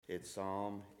It's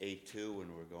Psalm 8:2,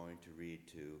 and we're going to read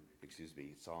to,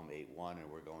 Psalm 8:1, and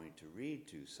we're going to read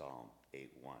to Psalm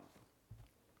 8:1.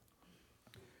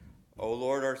 O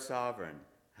Lord, our sovereign,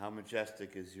 how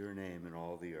majestic is your name in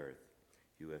all the earth.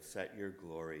 You have set your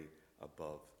glory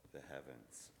above the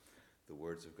heavens. The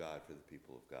words of God for the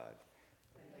people of God.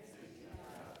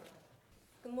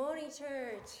 Good morning,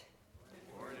 church.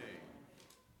 Good morning.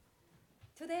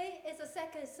 Today is the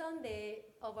second Sunday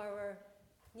of our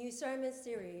new sermon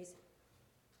series,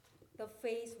 The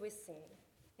Faith We Sing.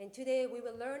 And today we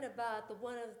will learn about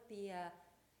one of the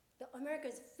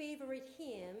America's favorite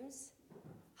hymns,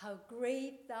 How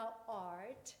Great Thou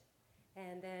Art.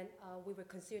 And then we will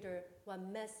consider what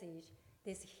message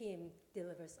this hymn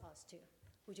delivers us to.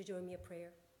 Would you join me in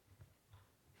prayer?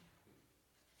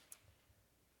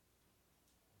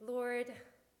 Lord,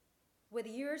 with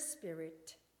your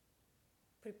Spirit,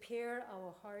 prepare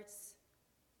our hearts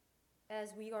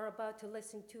as we are about to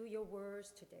listen to your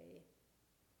words today.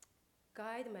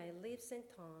 Guide my lips and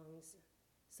tongues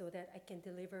so that I can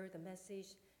deliver the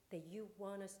message that you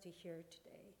want us to hear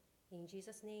today. In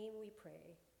Jesus' name we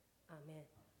pray. Amen.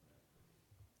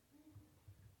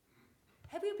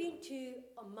 Have you been to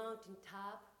a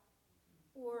mountaintop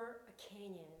or a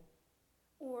canyon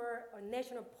or a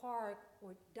national park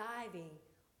or diving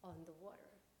on the water?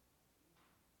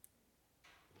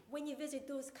 When you visit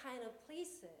those kind of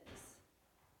places,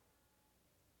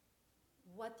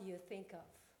 what do you think of?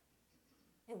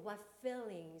 And what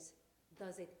feelings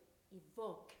does it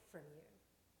evoke from you?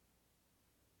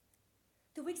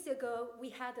 2 weeks ago, we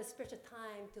had a special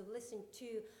time to listen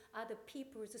to other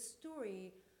people's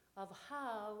story of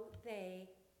how they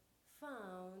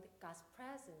found God's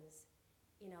presence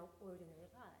in our ordinary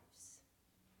lives.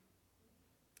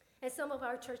 And some of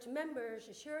our church members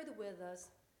shared with us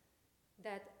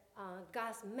that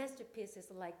God's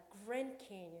masterpieces like Grand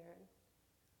Canyon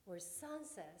or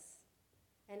sunsets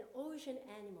and ocean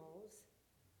animals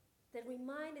that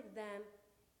reminded them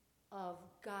of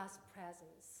God's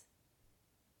presence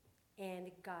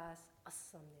and God's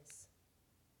awesomeness.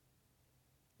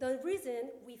 The reason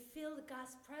we feel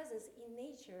God's presence in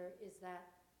nature is that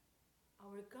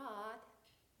our God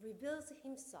reveals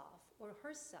himself or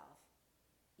herself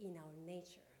in our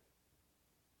nature.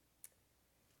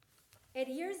 8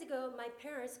 years ago, my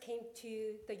parents came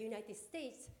to the United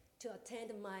States to attend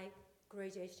my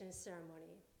graduation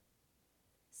ceremony.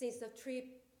 Since the trip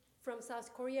from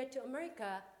South Korea to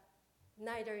America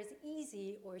neither is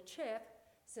easy or cheap,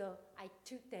 so I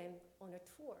took them on a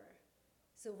tour.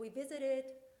 So we visited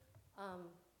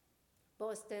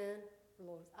Boston,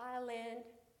 Rhode Island,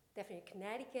 definitely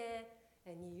Connecticut,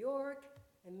 and New York,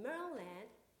 and Maryland,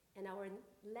 and our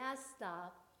last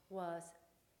stop was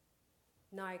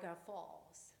Niagara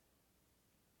Falls.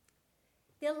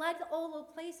 They liked all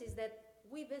the places that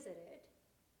we visited,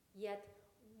 yet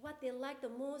what they liked the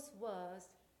most was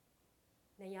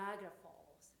Niagara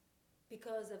Falls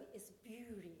because of its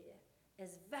beauty,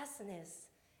 its vastness,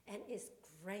 and its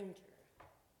grandeur.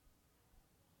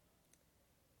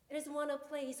 It is one of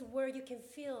places where you can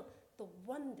feel the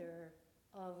wonder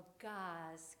of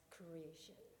God's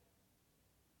creation.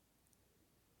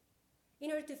 In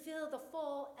order to feel the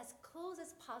fall as close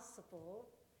as possible,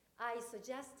 I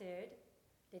suggested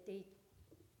that they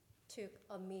took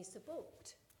a Mesa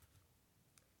boat.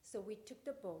 So we took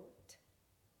the boat,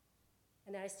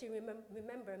 and I still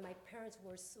remember my parents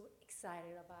were so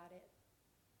excited about it.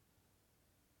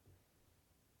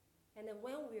 And then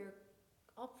when we were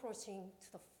approaching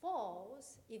to the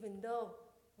falls, even though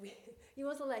it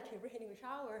wasn't like a raining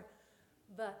shower,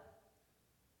 but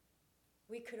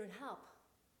we couldn't help.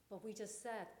 But we just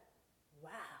said, wow,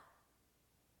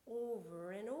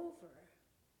 over and over.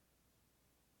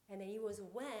 And then it was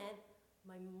when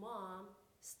my mom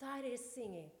started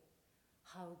singing,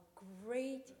 How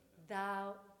Great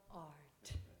Thou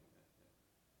Art.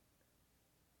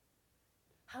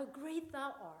 How Great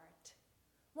Thou Art.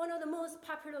 One of the most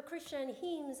popular Christian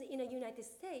hymns in the United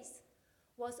States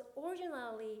was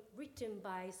originally written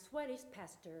by Swedish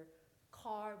pastor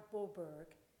Carl Boberg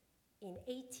in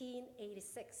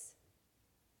 1886.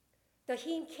 The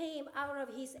hymn came out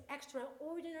of his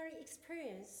extraordinary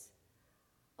experience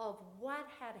of what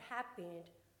had happened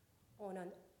on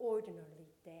an ordinary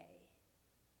day.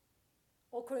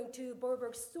 According to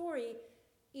Boberg's story,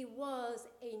 it was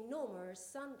a normal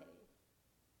Sunday.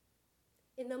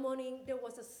 In the morning, there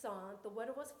was a sun, the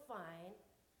weather was fine,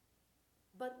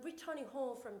 but returning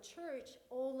home from church,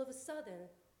 all of a sudden,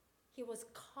 he was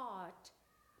caught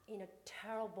in a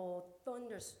terrible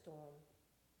thunderstorm,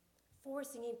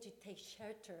 forcing him to take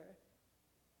shelter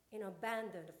in an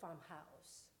abandoned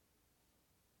farmhouse.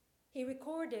 He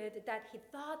recorded that he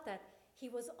thought that he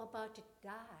was about to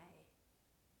die.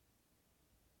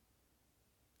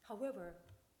 However,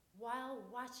 while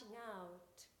watching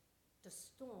out the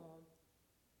storm,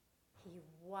 he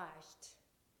watched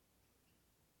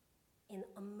in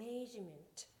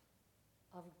amazement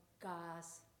of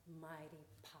God's mighty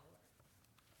power.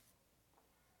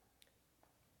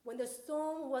 When the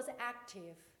storm was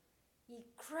active, he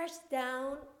crashed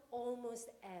down almost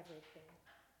everything.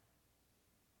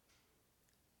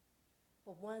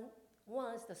 But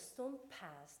once the storm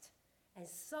passed and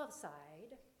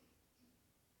subsided,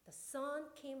 the sun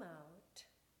came out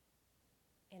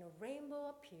and a rainbow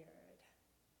appeared,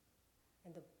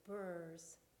 and the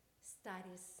birds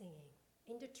started singing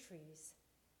in the trees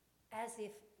as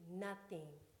if nothing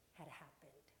had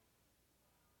happened.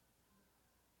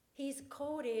 He's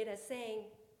quoted as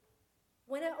saying,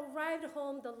 "When I arrived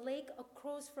home, the lake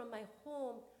across from my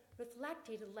home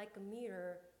reflected like a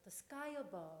mirror the sky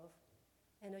above,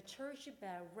 and a church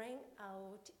bell rang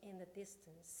out in the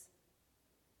distance.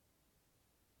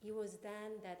 It was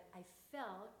then that I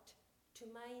felt to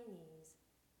my knees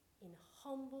in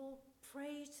humble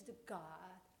praise to the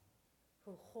God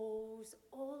who holds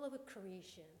all of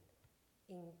creation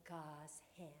in God's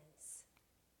hands."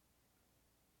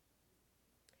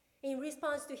 In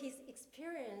response to his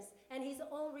experience and his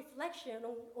own reflection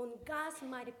on God's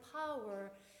mighty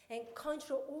power and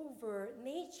control over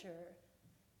nature,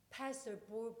 Pastor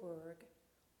Borberg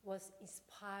was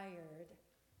inspired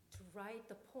to write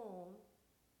the poem,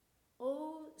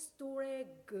 "O Store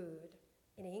Good,"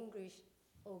 in English,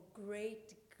 "O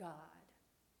Great God,"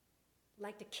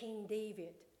 like the King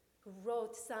David, who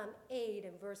wrote Psalm 8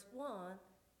 and verse 1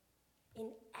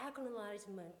 in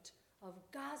acknowledgement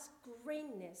of God's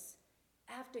greatness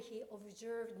after he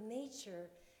observed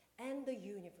nature and the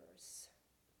universe.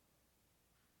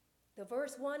 The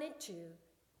verse 1 and 2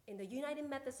 in the United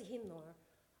Methodist Hymnal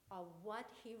are what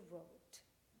he wrote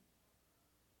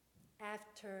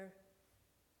after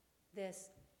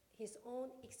his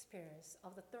own experience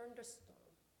of the thunderstorm.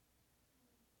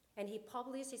 And he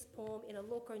published his poem in a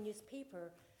local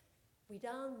newspaper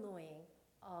without knowing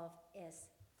of its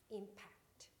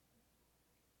impact.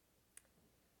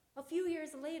 A few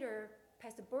years later,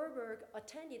 Pastor Borberg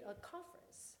attended a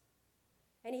conference,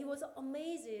 and he was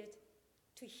amazed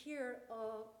to hear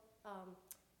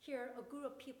a group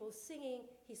of people singing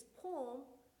his poem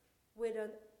with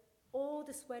an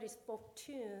old Swedish folk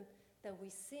tune that we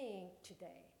sing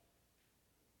today.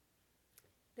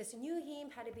 This new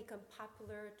hymn had become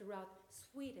popular throughout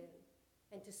Sweden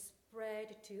and to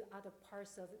spread to other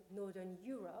parts of Northern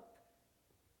Europe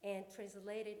and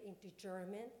translated into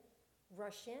German,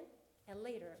 Russian, and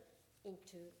later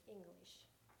into English.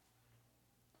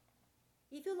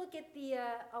 If you look at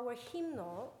our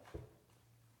hymnal,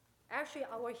 actually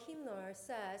our hymnal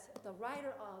says the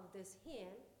writer of this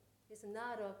hymn is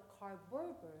not a Karl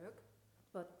Borberg,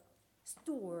 but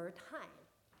Stuart Hine.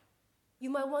 You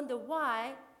might wonder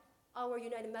why our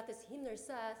United Methodist hymnal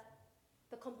says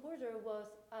the composer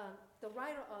was the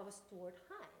writer of Stuart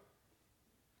Hine.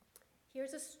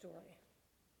 Here's a story.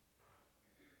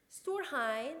 Stuart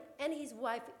Hine and his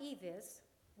wife Edith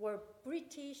were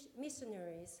British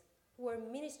missionaries who were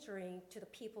ministering to the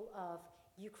people of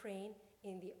Ukraine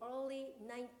in the early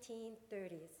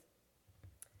 1930s.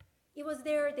 It was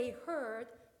there they heard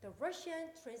the Russian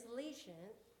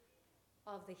translation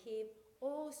of the hymn,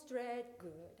 "O Store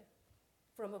Good,"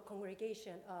 from a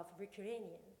congregation of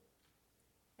Ukrainian.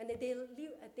 And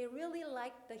they really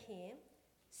liked the hymn,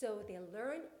 so they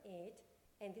learned it,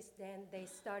 and then they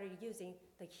started using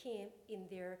the hymn in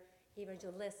their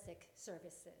evangelistic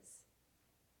services.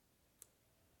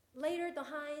 Later, the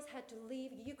Hines had to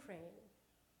leave Ukraine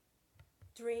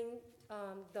during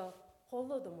the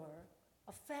Holodomor,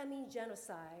 a famine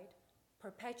genocide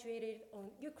perpetuated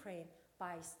on Ukraine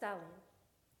by Stalin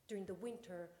during the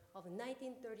winter of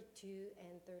 1932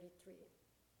 and 33.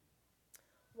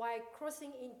 While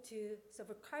crossing into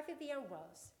Zakarpathian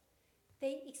Rus,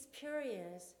 they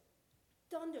experienced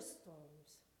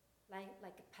thunderstorms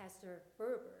like Pastor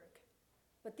Borberg,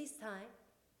 but this time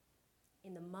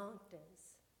in the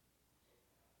mountains.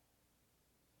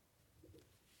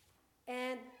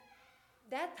 And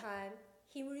that time,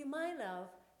 he reminded of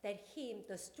that hymn,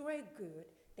 "The Store Good,"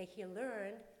 that he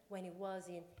learned when he was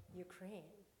in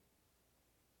Ukraine.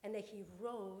 And that he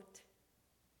wrote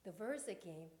the verse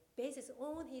again based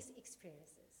on his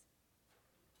experiences.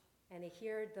 And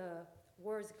here the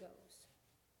words goes.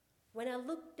 "When I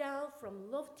look down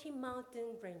from lofty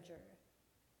mountain ranger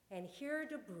and hear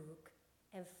the brook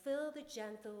and feel the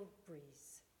gentle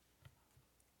breeze,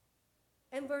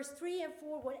 And verse 3 and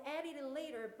 4 were added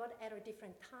later, but at a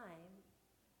different time.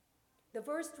 The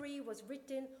verse 3 was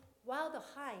written while the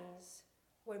Hines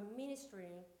were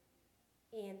ministering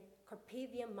in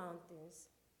Carpathian Mountains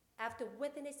after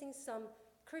witnessing some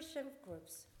Christian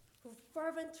groups who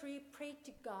fervently prayed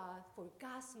to God for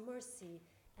God's mercy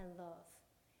and love,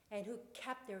 and who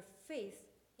kept their faith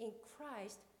in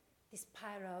Christ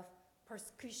despite of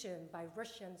persecution by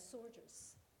Russian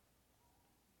soldiers.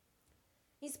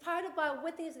 Inspired by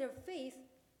witnessing their faith,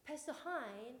 Pastor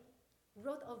Hine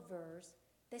wrote a verse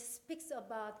that speaks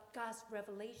about God's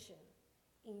revelation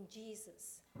in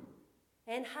Jesus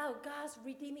and how God's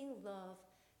redeeming love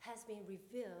has been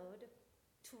revealed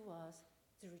to us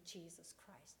through Jesus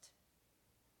Christ.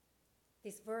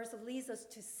 This verse leads us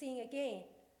to sing again,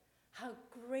 "How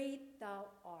great thou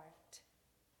art."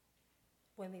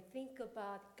 When we think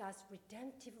about God's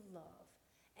redemptive love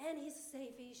and his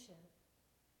salvation,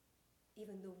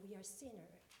 even though we are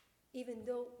sinners, even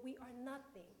though we are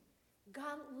nothing,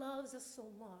 God loves us so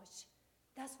much.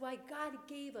 That's why God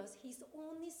gave us his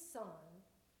only Son,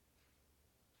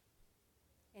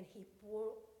 and he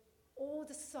bore all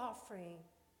the suffering,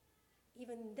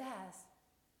 even death,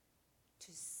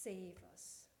 to save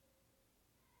us.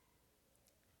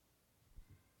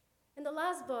 And the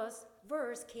last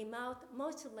verse came out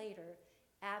much later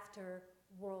after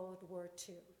World War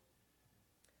II.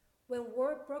 When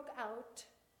war broke out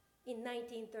in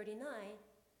 1939,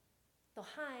 the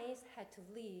Hines had to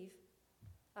leave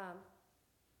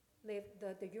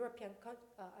the European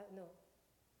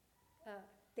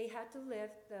they had to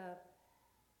leave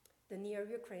the near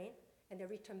Ukraine, and they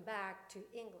returned back to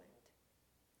England.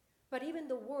 But even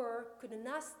the war could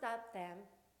not stop them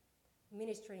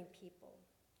ministering people.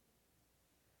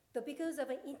 Though because of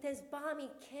an intense bombing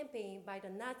campaign by the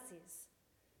Nazis,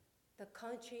 the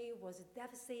country was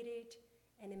devastated,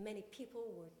 and many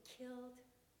people were killed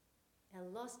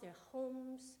and lost their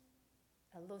homes,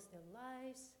 and lost their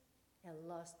lives, and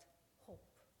lost hope.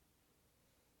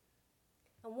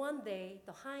 And one day,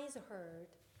 the Hines heard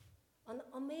an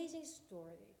amazing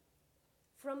story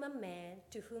from a man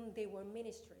to whom they were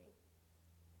ministering.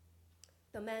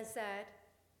 The man said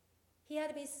he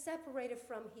had been separated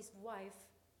from his wife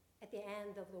at the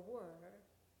end of the war,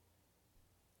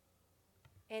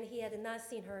 and he had not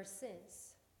seen her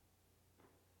since.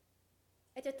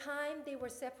 At the time they were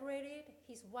separated,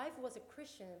 his wife was a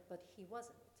Christian, but he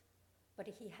wasn't. But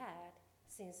he had,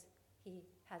 since he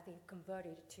had been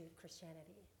converted to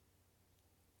Christianity.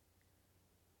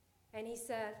 And he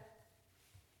said,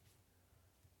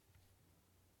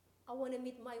 "I want to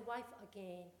meet my wife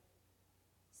again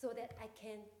so that I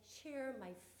can share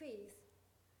my faith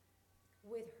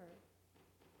with her.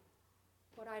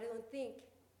 But I don't think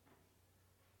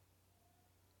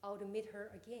I would meet her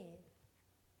again.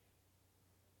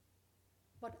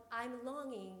 But I'm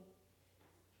longing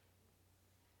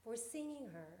for seeing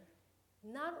her,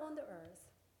 not on the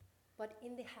earth, but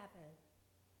in the heaven,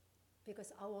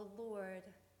 because our Lord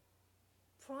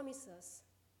promised us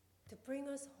to bring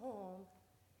us home,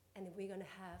 and we're going to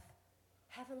have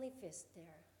heavenly feast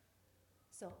there.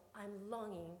 So I'm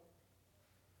longing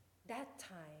that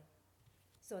time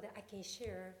so that I can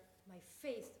share my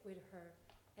faith with her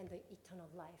and the eternal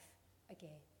life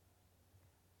again."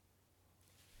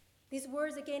 These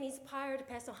words again inspired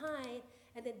Pastor Hine,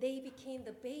 and then they became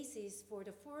the basis for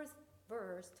the fourth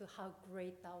verse to "How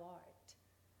great thou art."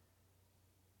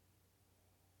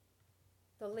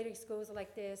 The lyrics goes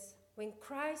like this: "When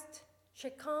Christ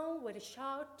shall come with a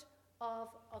shout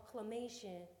of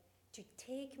acclamation to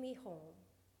take me home,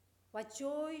 what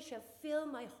joy shall fill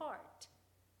my heart?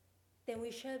 Then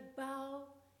we shall bow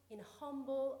in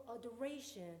humble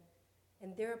adoration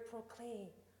and there proclaim,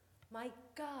 my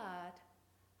God,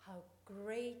 how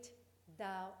great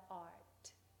thou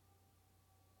art."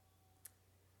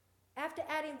 After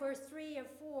adding verse 3 and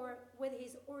 4 with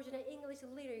his original English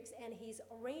lyrics and his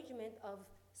arrangement of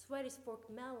Swedish folk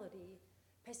melody,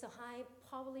 Pastor Hine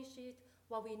published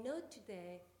what we know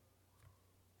today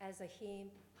as a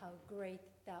hymn, "How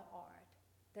Great Thou Art."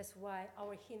 That's why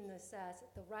our hymnal says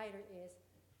the writer is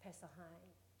Pastor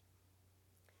Hine.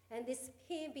 And this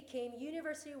hymn became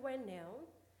universally well known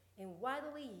and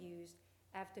widely used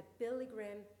after Billy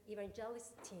Graham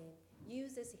evangelist team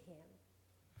uses him,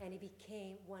 and it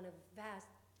became one of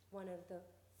the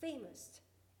famous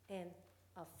and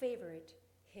a favorite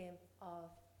hymn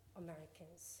of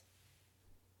Americans.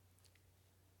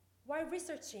 While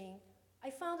researching,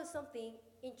 I found something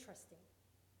interesting.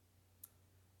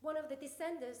 One of the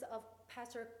descendants of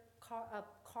Pastor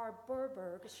Carl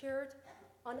Burberg shared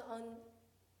an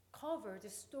uncovered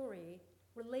story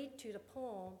related to the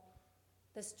poem,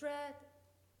 "The Strad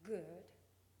Good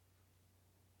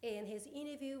in his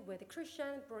interview with the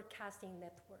Christian Broadcasting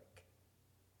Network.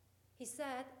 He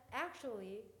said,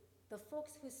 actually, the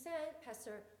folks who sang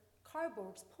Pastor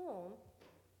Karlborg's poem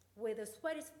with a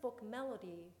Swedish folk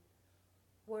melody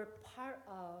were part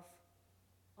of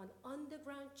an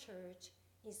underground church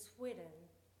in Sweden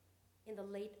in the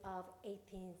late of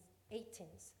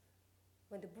 18s,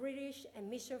 when the British and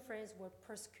mission friends were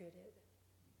persecuted.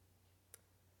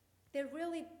 They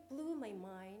really blew my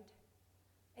mind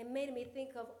and made me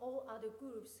think of all other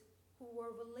groups who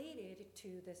were related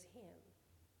to this hymn.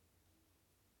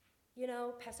 You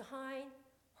know, Pastor Hein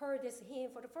heard this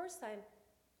hymn for the first time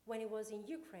when he was in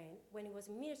Ukraine, when he was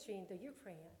ministering to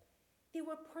Ukraine. They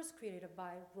were persecuted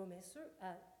by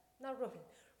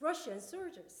Russian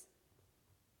soldiers.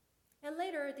 And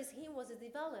later, this hymn was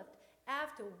developed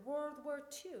after World War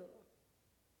II,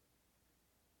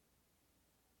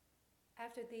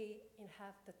 after they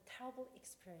have the terrible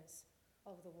experience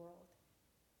of the world.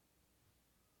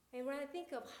 And when I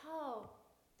think of how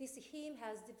this hymn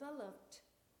has developed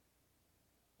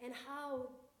and how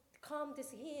come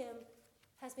this hymn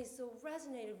has been so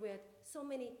resonated with so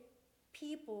many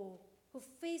people who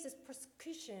faces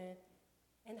persecution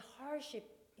and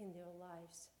hardship in their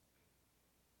lives,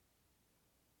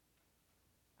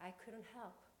 I couldn't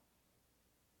help.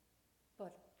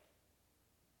 But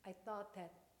I thought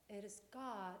that it is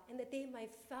God, and that they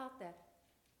might felt that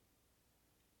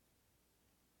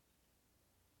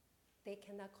they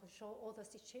cannot control all the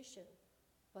situation,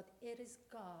 but it is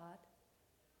God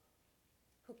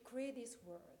who created this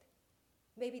world.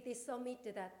 Maybe they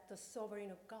submitted that the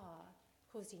sovereign of God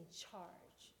who's in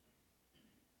charge.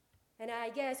 And I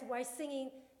guess while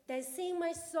singing, then sing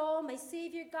my soul, my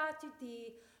Savior God to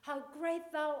thee, how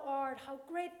great thou art, how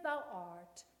great thou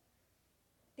art.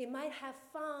 They might have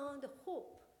found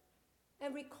hope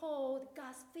and recalled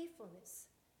God's faithfulness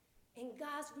and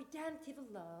God's redemptive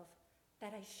love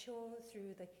that has shown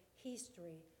through the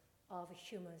history of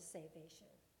human salvation.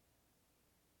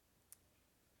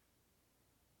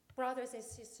 Brothers and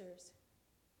sisters,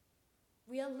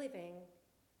 we are living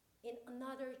in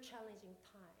another challenging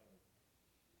time.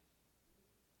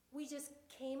 We just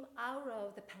came out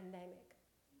of the pandemic,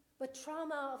 but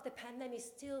trauma of the pandemic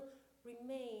still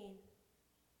remains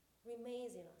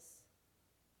in us.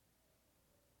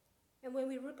 And when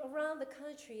we look around the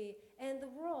country and the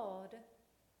world,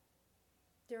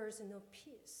 there is no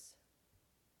peace.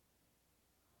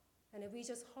 And we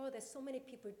just heard that so many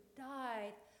people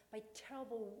died by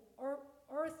terrible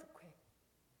earthquake.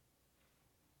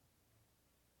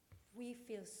 We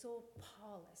feel so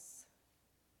powerless.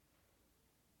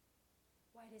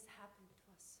 Why this happened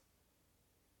to us?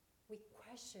 We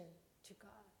question to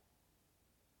God.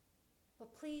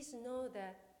 But please know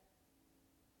that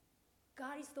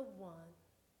God is the one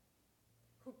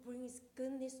who brings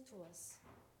goodness to us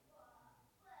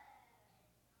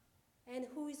and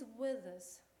who is with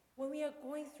us when we are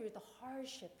going through the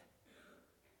hardship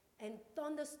and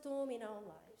thunderstorm in our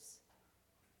lives.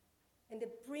 And they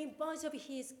bring a bunch of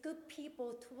his good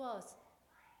people to us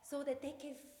so that they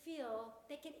can feel,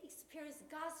 they can experience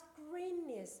God's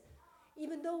greatness,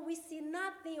 even though we see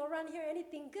nothing around here,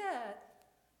 anything good.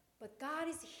 But God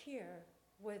is here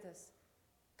with us.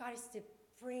 God still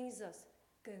brings us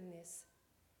goodness,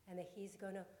 and he's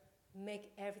going to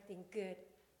make everything good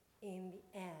in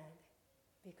the end.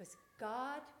 Because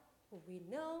God, who we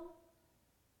know,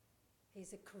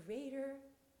 he's a creator,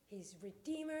 he's a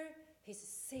redeemer, he's a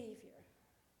savior.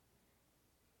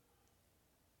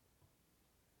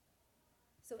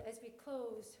 So as we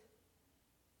close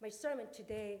my sermon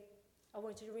today, I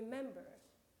want you to remember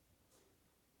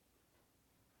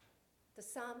the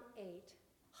Psalm 8,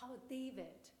 how David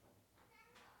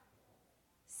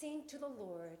sang to the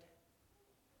Lord,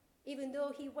 even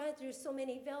though he went through so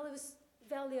many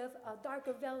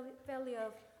darker valley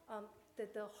of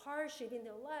the hardship in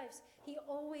their lives, he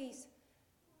always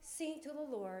sang to the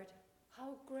Lord,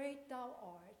 how great thou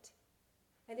art.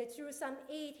 And then through Psalm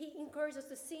 8, he encourages us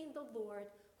to sing the Lord,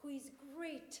 who is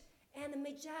great and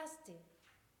majestic,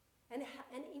 and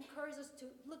encourages us to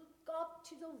look up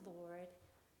to the Lord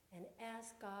and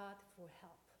ask God for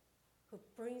help, who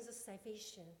brings us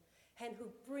salvation and who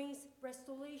brings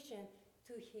restoration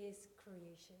to his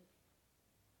creation.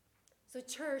 So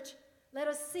church, let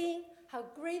us sing how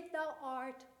great thou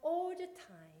art all the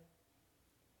time.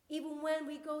 Even when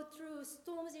we go through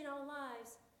storms in our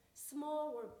lives,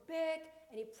 small or big,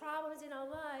 any problems in our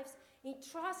lives, in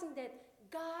trusting that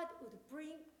God would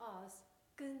bring us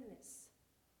goodness,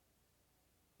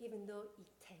 even though it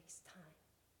takes time.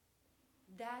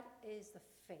 That is the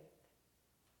faith.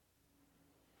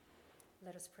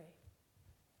 Let us pray.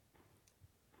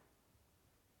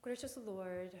 Gracious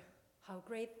Lord, how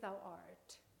great thou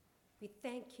art. We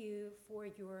thank you for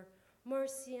your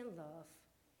mercy and love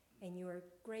and your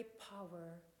great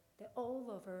power that all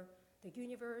over the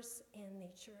universe and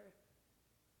nature.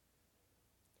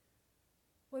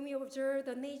 When we observe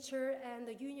the nature and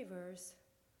the universe,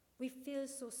 we feel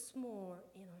so small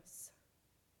in us.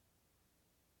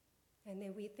 And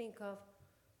then we think of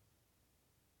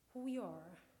who we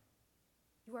are.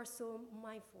 You are so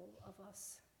mindful of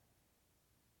us.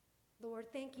 Lord,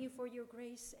 thank you for your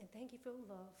grace and thank you for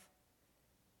love.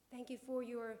 Thank you for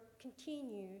your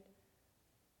continued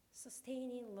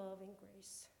sustaining love and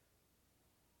grace.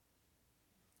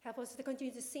 Help us to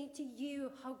continue to sing to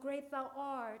you how great thou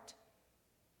art,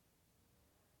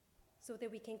 so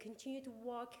that we can continue to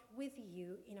walk with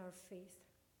you in our faith.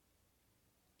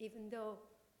 Even though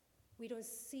we don't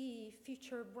see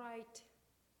bright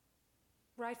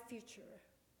future,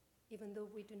 even though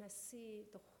we do not see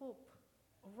the hope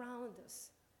around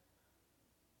us.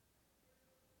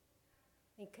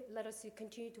 And let us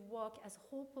continue to walk as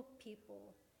hopeful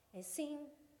people and sing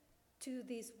to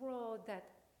this world that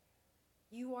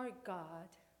you are God,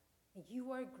 and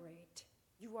you are great,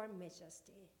 you are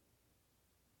majesty.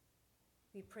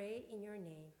 We pray in your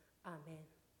name. Amen.